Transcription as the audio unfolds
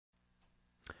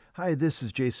Hi, this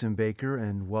is Jason Baker,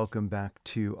 and welcome back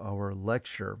to our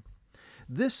lecture.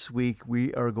 This week,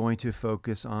 we are going to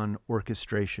focus on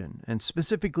orchestration, and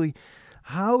specifically,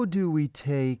 how do we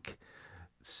take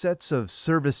sets of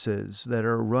services that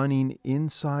are running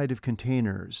inside of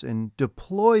containers and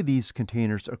deploy these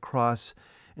containers across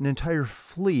an entire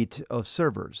fleet of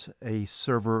servers, a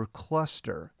server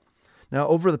cluster. Now,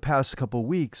 over the past couple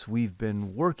weeks, we've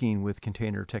been working with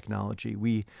container technology.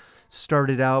 We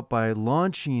started out by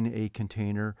launching a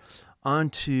container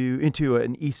into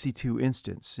an EC2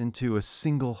 instance, into a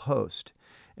single host.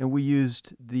 And we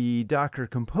used the Docker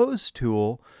Compose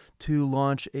tool to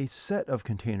launch a set of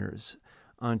containers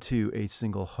onto a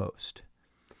single host.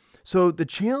 So the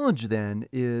challenge then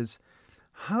is,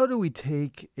 how do we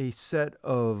take a set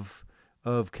of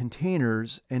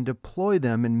containers and deploy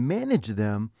them and manage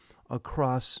them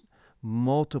across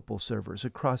multiple servers,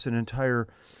 across an entire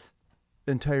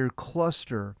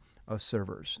cluster of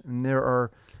servers? And there are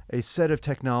a set of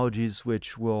technologies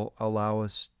which will allow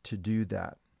us to do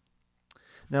that.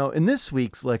 Now, in this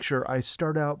week's lecture, I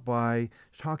start out by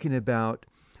talking about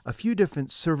a few different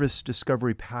service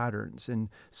discovery patterns. And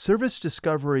service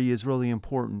discovery is really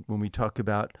important when we talk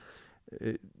about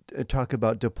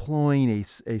deploying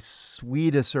a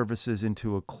suite of services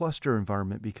into a cluster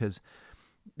environment, because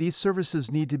these services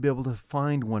need to be able to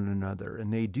find one another,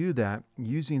 and they do that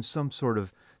using some sort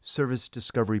of service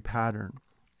discovery pattern.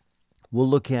 We'll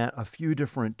look at a few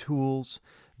different tools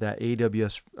that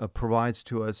AWS provides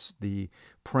to us: the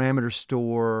Parameter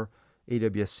Store,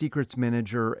 AWS Secrets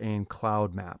Manager, and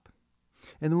Cloud Map.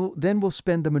 And then we'll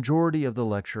spend the majority of the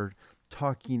lecture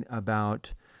talking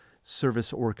about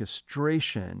service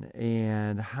orchestration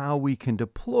and how we can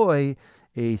deploy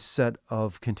a set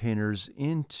of containers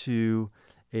into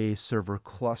a server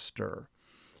cluster.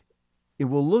 It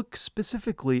will look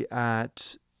specifically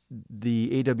at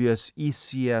the AWS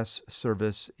ECS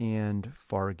service and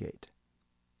Fargate.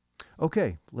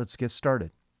 Okay, let's get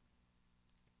started.